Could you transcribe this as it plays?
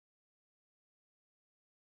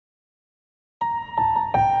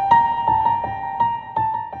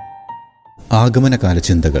ആഗമനകാല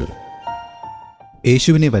ചിന്തകൾ.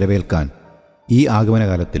 യേശുവിനെ വരവേൽക്കാൻ ഈ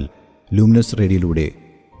ആഗമനകാലത്തിൽ ലൂമിനസ് റേഡിയോയിലൂടെ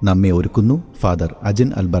നമ്മെ ഒരുക്കുന്നു father Ajan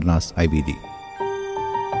Albernas IBD.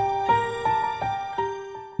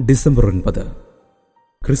 December 9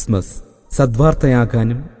 Christmas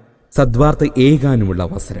സദ്വാർത്തയാകാനും സദ്വാർത്ത ഏകാനുമുള്ള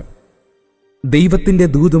അവസരം. ദൈവത്തിൻ്റെ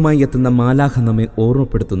ദൂതുമായി എത്തുന്ന മാലാഖ നമ്മെ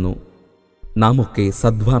ഓർമ്മപ്പെടുത്തുന്നു, നാം ഒക്കെ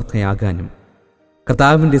സദ്വാർത്തയാകാനും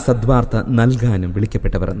കർത്താവിൻ്റെ സദ്വാർത്ത നൽകാനും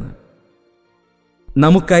വിളിക്കപ്പെട്ടവരെന്ന്.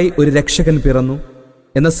 നമുക്കായി ഒരു രക്ഷകൻ പിറന്നു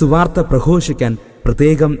എന്ന സുവാർത്ത പ്രഘോഷിക്കാൻ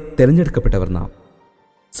പ്രത്യേകം തിരഞ്ഞെടുക്കപ്പെട്ടവർ നാം.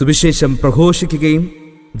 സുവിശേഷം പ്രഘോഷിക്കുകയും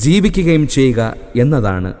ജീവിക്കുകയും ചെയ്യുക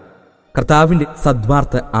എന്നതാണ് കർത്താവിൻ്റെ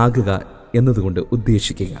സദ്വാർത്ത ആകുക എന്നതുകൊണ്ട്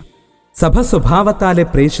ഉദ്ദേശിക്കുക. സഭ സ്വഭാവത്താലെ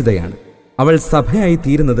പ്രേക്ഷിതയാണ്. അവൾ സഭയായി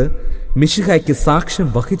തീരുന്നത് മിശിഹായ്ക്ക് സാക്ഷ്യം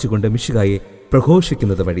വഹിച്ചുകൊണ്ട് മിശിഹായെ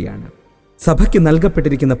പ്രഘോഷിക്കുന്നത് വഴിയാണ്. സഭയ്ക്ക്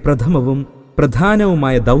നൽകപ്പെട്ടിരിക്കുന്ന പ്രഥമവും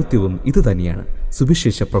പ്രധാനവുമായ ദൗത്യവും ഇതുതന്നെയാണ്,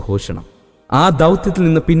 സുവിശേഷ പ്രഘോഷണം. ആ ദൗത്യത്തിൽ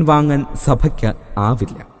നിന്ന് പിൻവാങ്ങാൻ സഭയ്ക്ക്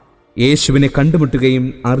ആവില്ല. യേശുവിനെ കണ്ടുമുട്ടുകയും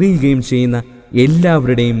അറിയുകയും ചെയ്യുന്ന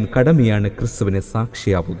എല്ലാവരുടെയും കടമയാണ് ക്രിസ്തുവിനെ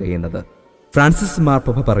സാക്ഷിയാവുക എന്നത്. ഫ്രാൻസിസ്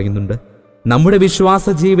മാർപ്പാപ്പ പറയുന്നുണ്ട്, നമ്മുടെ വിശ്വാസ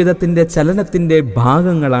ജീവിതത്തിൻ്റെ ചലനത്തിൻ്റെ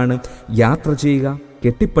ഭാഗങ്ങളാണ് യാത്ര ചെയ്യുക,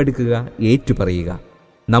 കെട്ടിപ്പടുക്കുക, ഏറ്റുപറയുക.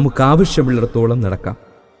 നമുക്കാവശ്യമുള്ളിടത്തോളം നടക്കാം,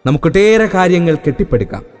 നമുക്കൊട്ടേറെ കാര്യങ്ങൾ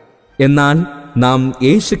കെട്ടിപ്പടുക്കാം. എന്നാൽ നാം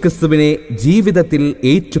യേശു ക്രിസ്തുവിനെ ജീവിതത്തിൽ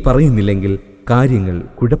ഏറ്റുപറയുന്നില്ലെങ്കിൽ കാര്യങ്ങൾ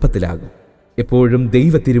കുഴപ്പത്തിലാകും. എപ്പോഴും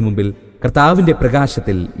ദൈവത്തിരുമുമ്പിൽ കർത്താവിൻ്റെ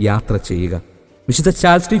പ്രകാശത്തിൽ യാത്ര ചെയ്യുക. വിശുദ്ധ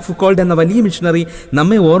ചാൾസ് ഡി ഫുക്കോൾഡ് എന്ന വലിയ മിഷണറി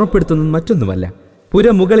നമ്മെ ഓർമ്മപ്പെടുത്തുന്നത് മറ്റൊന്നുമല്ല,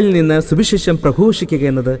 പുരമുകളിൽ നിന്ന് സുവിശേഷം പ്രഘോഷിക്കുക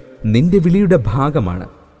എന്നത് നിന്റെ വിളിയുടെ ഭാഗമാണ്.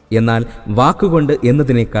 എന്നാൽ വാക്കുകൊണ്ട്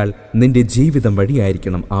എന്നതിനേക്കാൾ നിന്റെ ജീവിതം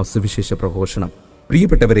വഴിയായിരിക്കണം ആ സുവിശേഷ പ്രഘോഷണം.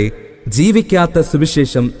 പ്രിയപ്പെട്ടവരെ, ജീവിക്കാത്ത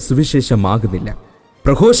സുവിശേഷം സുവിശേഷമാകുന്നില്ല.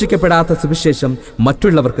 പ്രഘോഷിക്കപ്പെടാത്ത സുവിശേഷം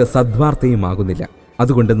മറ്റുള്ളവർക്ക് സദ്വാർത്തയുമാകുന്നില്ല.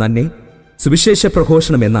 അതുകൊണ്ട് തന്നെ സുവിശേഷ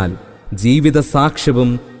പ്രഘോഷണം എന്നാൽ ജീവിത സാക്ഷ്യവും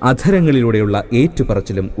അധരങ്ങളിലൂടെയുള്ള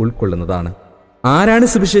ഏറ്റുപറച്ചിലും ഉൾക്കൊള്ളുന്നതാണ്. ആരാണ്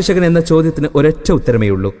സുവിശേഷകൻ എന്ന ചോദ്യത്തിന് ഒരൊറ്റ ഉത്തരമേ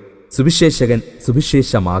ഉള്ളൂ, സുവിശേഷകൻ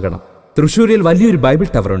സുവിശേഷമാകണം. തൃശ്ശൂരിൽ വലിയൊരു ബൈബിൾ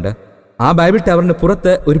ടവറുണ്ട്. ആ ബൈബിൾ ടവറിന്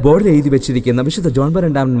പുറത്ത് ഒരു ബോർഡിൽ എഴുതി വെച്ചിരിക്കുന്ന വിശുദ്ധ ജോൺ പോൾ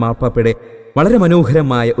രണ്ടാമൻ മാർപ്പാപ്പയുടെ വളരെ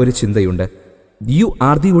മനോഹരമായ ഒരു ചിന്തയുണ്ട്. U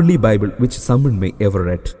are the only Bible which someone may ever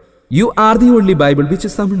read. U are the only Bible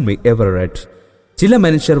which someone may ever read. ചില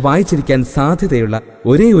മനുഷ്യർ വായിച്ചിരിക്കാൻ സാധ്യതയുള്ള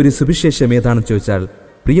ഒരേ ഒരു സുവിശേഷം ഏതാണെന്ന് ചോദിച്ചാൽ,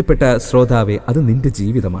 പ്രിയപ്പെട്ട ശ്രോതാവെ, അത് നിന്റെ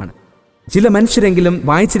ജീവിതമാണ്. ചില മനുഷ്യരെങ്കിലും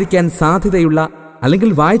വായിച്ചിരിക്കാൻ സാധ്യതയുള്ള അല്ലെങ്കിൽ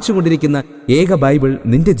വായിച്ചുകൊണ്ടിരിക്കുന്ന ഏക ബൈബിൾ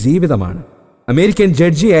നിന്റെ ജീവിതമാണ്. അമേരിക്കൻ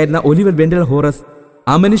ജഡ്ജിയായിരുന്ന ഒലിവർ വെൻഡൽ ഹോറസ്,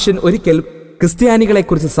 ആ മനുഷ്യൻ ഒരിക്കൽ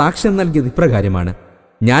ക്രിസ്ത്യാനികളെക്കുറിച്ച് സാക്ഷ്യം നൽകിയത് ഇപ്രകാരമാണ്: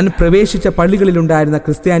 ഞാൻ പ്രവേശിച്ച പള്ളികളിലുണ്ടായിരുന്ന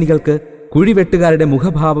ക്രിസ്ത്യാനികൾക്ക് കുഴിവെട്ടുകാരുടെ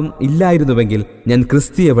മുഖഭാവം ഇല്ലായിരുന്നുവെങ്കിൽ ഞാൻ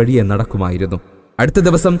ക്രിസ്തീയ വഴിയെ നടക്കുമായിരുന്നു. അടുത്ത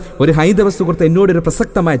ദിവസം ഒരു ഹൈന്ദവ സുഹൃത്ത് എന്നോടൊരു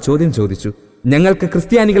പ്രസക്തമായ ചോദ്യം ചോദിച്ചു. ഞങ്ങൾക്ക്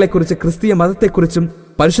ക്രിസ്ത്യാനികളെക്കുറിച്ച് ക്രിസ്തീയ മതത്തെക്കുറിച്ചും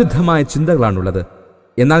പരിശുദ്ധമായ ചിന്തകളാണുള്ളത്.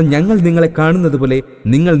 എന്നാൽ ഞങ്ങൾ നിങ്ങളെ കാണുന്നത് പോലെ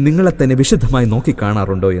നിങ്ങൾ നിങ്ങളെ തന്നെ വിശുദ്ധമായി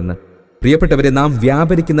നോക്കിക്കാണാറുണ്ടോ എന്ന്. പ്രിയപ്പെട്ടവരെ, നാം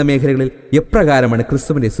വ്യാപരിക്കുന്ന മേഖലകളിൽ എപ്രകാരമാണ്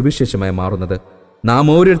ക്രിസ്തുവിന്റെ സുവിശേഷമായി മാറുന്നത്?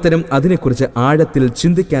 നാം ഓരോരുത്തരും അതിനെക്കുറിച്ച് ആഴത്തിൽ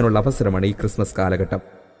ചിന്തിക്കാനുള്ള അവസരമാണ് ഈ ക്രിസ്മസ് കാലഘട്ടം.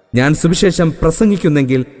 ഞാൻ സുവിശേഷം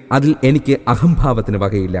പ്രസംഗിക്കുന്നെങ്കിൽ അതിൽ എനിക്ക് അഹംഭാവത്തിന്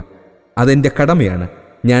വകയില്ല. അതെന്റെ കടമയാണ്.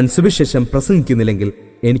 ഞാൻ സുവിശേഷം പ്രസംഗിക്കുന്നില്ലെങ്കിൽ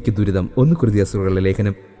എനിക്ക് ദുരിതം. 1 കൊരിന്ത്യരുടെ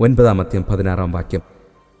ലേഖനം 9:16.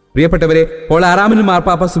 പ്രിയപ്പെട്ടവരെ, പോൾ 6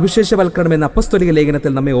 മാർപ്പാപ്പ സുവിശേഷവൽക്കരണം എന്ന അപ്പസ്തോലിക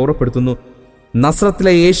ലേഖനത്തിൽ നമ്മെ ഓർമ്മപ്പെടുത്തുന്നു,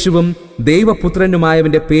 നസ്രത്തിലെ യേശുവും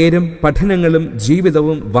ദൈവപുത്രനുമായവന്റെ പേരും പഠനങ്ങളും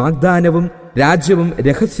ജീവിതവും വാഗ്ദാനവും രാജ്യവും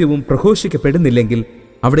രഹസ്യവും പ്രഘോഷിക്കപ്പെടുന്നില്ലെങ്കിൽ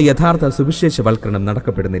അവിടെ യഥാർത്ഥ സുവിശേഷവൽക്കരണം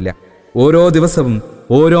നടക്കപ്പെടുന്നില്ല. ഓരോ ദിവസവും,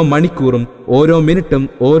 ഓരോ മണിക്കൂറും, ഓരോ മിനിറ്റും,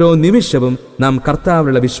 ഓരോ നിമിഷവും നാം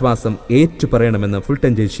കർത്താവിലുള്ള വിശ്വാസം ഏറ്റുപറയണമെന്ന്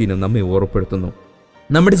ഫുൾട്ടൻ ജെയ്ഷീനും നമ്മെ ഓർമ്മപ്പെടുത്തുന്നു.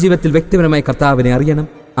 നമ്മുടെ ജീവിതത്തിൽ വ്യക്തിപരമായി കർത്താവിനെ അറിയണം,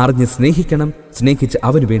 അറിഞ്ഞ് സ്നേഹിക്കണം, സ്നേഹിച്ച്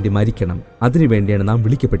അവന് വേണ്ടി മരിക്കണം. അതിനുവേണ്ടിയാണ് നാം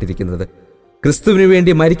വിളിക്കപ്പെട്ടിരിക്കുന്നത്. ക്രിസ്തുവിന്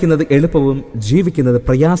വേണ്ടി മരിക്കുന്നത് എളുപ്പവും ജീവിക്കുന്നത്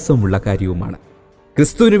പ്രയാസവുമുള്ള കാര്യവുമാണ്.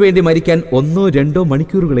 ക്രിസ്തുവിന് വേണ്ടി മരിക്കാൻ 1-2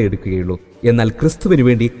 മണിക്കൂറുകളെ എടുക്കുകയുള്ളൂ. എന്നാൽ ക്രിസ്തുവിന്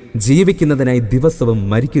വേണ്ടി ജീവിക്കുന്നതിനായി ദിവസവും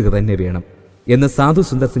മരിക്കുക തന്നെ വേണം എന്ന് സാധു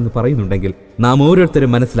സുന്ദർ സിംഗ് പറയുന്നുണ്ടെങ്കിൽ നാം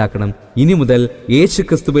ഓരോരുത്തരും മനസ്സിലാക്കണം, ഇനി മുതൽ യേശു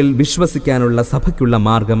ക്രിസ്തുവിൽ വിശ്വസിക്കാനുള്ള സഭയ്ക്കുള്ള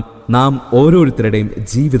മാർഗം നാം ഓരോരുത്തരുടെയും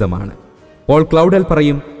ജീവിതമാണ്. പോൾ ക്ലൗഡൽ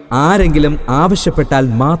പറയും, ആരെങ്കിലും ആവശ്യപ്പെട്ടാൽ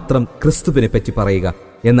മാത്രം ക്രിസ്തുവിനെ പറ്റി പറയുക.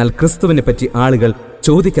 എന്നാൽ ക്രിസ്തുവിനെ പറ്റി ആളുകൾ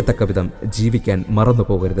ചോദിക്കത്തക്ക വിധം ജീവിക്കാൻ മറന്നു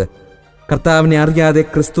പോകരുത്. കർത്താവിനെ അറിയാതെ,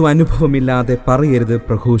 ക്രിസ്തു അനുഭവമില്ലാതെ പറയരുത്,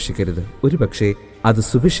 പ്രഘോഷിക്കരുത്. ഒരുപക്ഷെ അത്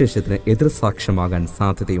സുവിശേഷത്തിന് എതിർസാക്ഷ്യമാകാൻ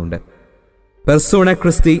സാധ്യതയുണ്ട്. പെർസോണ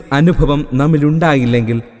ക്രിസ്തി അനുഭവം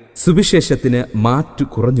നമ്മിലുണ്ടായില്ലെങ്കിൽ സുവിശേഷത്തിന് മാറ്റു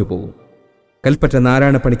കുറഞ്ഞു പോകും. കൽപ്പറ്റ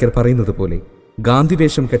നാരായണ പണിക്കർ പറയുന്നത് പോലെ,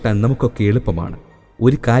 ഗാന്ധിവേഷം കെട്ടാൻ നമുക്കൊക്കെ എളുപ്പമാണ്.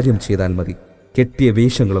 ഒരു കാര്യം ചെയ്താൽ മതി, കെട്ടിയ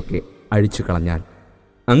വേഷങ്ങളൊക്കെ അഴിച്ചു കളഞ്ഞാൽ.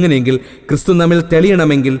 അങ്ങനെയെങ്കിൽ ക്രിസ്തു നമ്മിൽ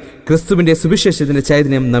തെളിയണമെങ്കിൽ ക്രിസ്തുവിൻ്റെ സുവിശേഷത്തിൻ്റെ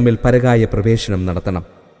ചൈതന്യം നമ്മിൽ പരകായ പ്രവേശനം നടത്തണം.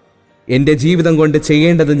 എൻ്റെ ജീവിതം കൊണ്ട്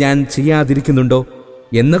ചെയ്യേണ്ടത് ഞാൻ ചെയ്യാതിരിക്കുന്നുണ്ടോ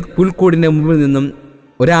എന്ന പുൽക്കൂടിൻ്റെ മുമ്പിൽ നിന്നും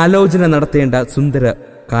ഒരാലോചന നടത്തേണ്ട സുന്ദര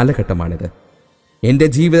കാലഘട്ടമാണിത്. എൻ്റെ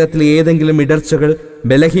ജീവിതത്തിൽ ഏതെങ്കിലും ഇടർച്ചകൾ,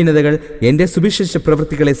 ബലഹീനതകൾ എൻ്റെ സുവിശേഷ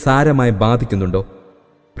പ്രവൃത്തികളെ സാരമായി ബാധിക്കുന്നുണ്ടോ?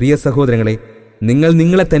 പ്രിയ സഹോദരങ്ങളെ, നിങ്ങൾ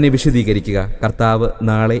നിങ്ങളെ തന്നെ വിശദീകരിക്കുക. കർത്താവ്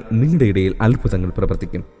നാളെ നിങ്ങളുടെ ഇടയിൽ അത്ഭുതങ്ങൾ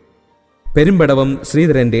പ്രവർത്തിക്കും. പെരുമ്പടവം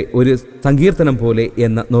ശ്രീധരൻ്റെ ഒരു സങ്കീർത്തനം പോലെ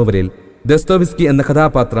എന്ന നോവലിൽ ദസ്തോവ്സ്കി എന്ന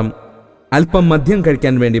കഥാപാത്രം അല്പം മദ്യം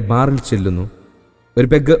കഴിക്കാൻ വേണ്ടി ബാറിൽ ചെല്ലുന്നു. ഒരു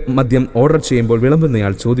പെഗ് മദ്യം ഓർഡർ ചെയ്യുമ്പോൾ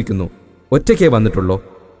വിളമ്പുന്നയാൾ ചോദിക്കുന്നു, ഒറ്റയ്ക്കേ വന്നിട്ടുള്ളോ?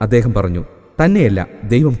 അദ്ദേഹം പറഞ്ഞു, തന്നെയല്ല,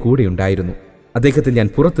 ദൈവം കൂടെയുണ്ടായിരുന്നു. അദ്ദേഹത്തെ ഞാൻ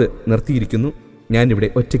പുറത്ത് നിർത്തിയിരിക്കുന്നു. ഞാനിവിടെ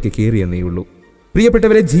ഒറ്റയ്ക്ക് കയറിയെന്നേയുള്ളൂ.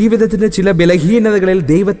 പ്രിയപ്പെട്ടവരെ, ജീവിതത്തിന്റെ ചില ബലഹീനതകളിൽ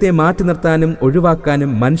ദൈവത്തെ മാറ്റി നിർത്താനും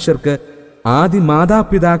ഒഴിവാക്കാനും മനുഷ്യർക്ക് ആദി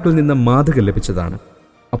മാതാപിതാക്കളിൽ നിന്ന് മാതൃക ലഭിച്ചതാണ്.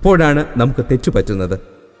 അപ്പോഴാണ് നമുക്ക് തെറ്റുപറ്റുന്നത്.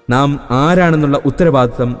 നാം ആരാണെന്നുള്ള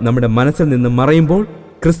ഉത്തരവാദിത്വം നമ്മുടെ മനസ്സിൽ നിന്ന് മറയുമ്പോൾ,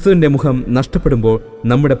 ക്രിസ്തുവിന്റെ മുഖം നഷ്ടപ്പെടുമ്പോൾ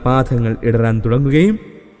നമ്മുടെ പാദങ്ങൾ ഇടറാൻ തുടങ്ങുകയും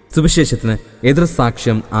സുവിശേഷത്തിന്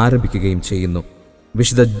എതിർസാക്ഷ്യം ആരംഭിക്കുകയും ചെയ്യുന്നു.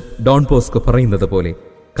 വിശുദ്ധ ഡോൺ ബോസ്കോ പറയുന്നത് പോലെ,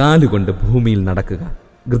 കാലുകൊണ്ട് ഭൂമിയിൽ നടക്കുക,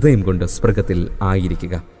 ഹൃദയം കൊണ്ട് സ്വർഗത്തിൽ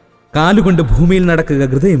ആയിരിക്കുക. കാലുകൊണ്ട് ഭൂമിയിൽ നടക്കുക,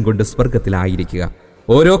 ഹൃദയം കൊണ്ട് സ്വർഗത്തിലായിരിക്കുക.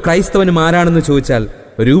 ഓരോ ക്രൈസ്തവനും ആരാണെന്ന് ചോദിച്ചാൽ,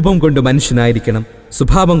 രൂപം കൊണ്ട് മനുഷ്യനായിരിക്കണം,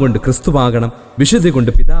 സ്വഭാവം കൊണ്ട് ക്രിസ്തുവാകണം, വിശുദ്ധി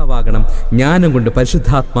കൊണ്ട് പിതാവാകണം, ജ്ഞാനം കൊണ്ട്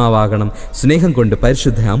പരിശുദ്ധാത്മാവാകണം, സ്നേഹം കൊണ്ട്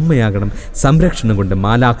പരിശുദ്ധ അമ്മയാകണം, സംരക്ഷണം കൊണ്ട്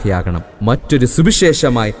മാലാഖയാകണം. മറ്റൊരു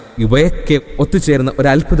സുവിശേഷമായി ഇവയൊക്കെ ഒത്തുചേർന്ന ഒരു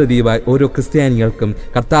അത്ഭുത ദ്വീപായി ഓരോ ക്രിസ്ത്യാനികൾക്കും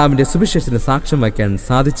കർത്താവിന്റെ സുവിശേഷത്തിന് സാക്ഷ്യം വയ്ക്കാൻ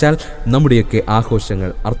സാധിച്ചാൽ നമ്മുടെയൊക്കെ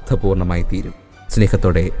ആഘോഷങ്ങൾ അർത്ഥപൂർണമായി തീരും.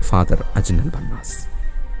 സ്നേഹത്തോടെ, ഫാദർ അജൻ അൽബർനാസ്.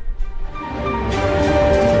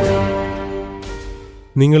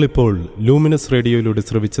 നിങ്ങളിപ്പോൾ ലൂമിനസ് റേഡിയോയിലൂടെ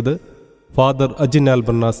ശ്രവിച്ചത് ഫാദർ അജിൻ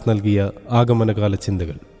ആൽബർനാസ് നൽകിയ ആഗമനകാല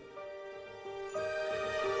ചിന്തകൾ.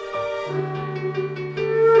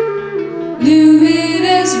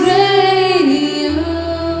 Luminous Radio.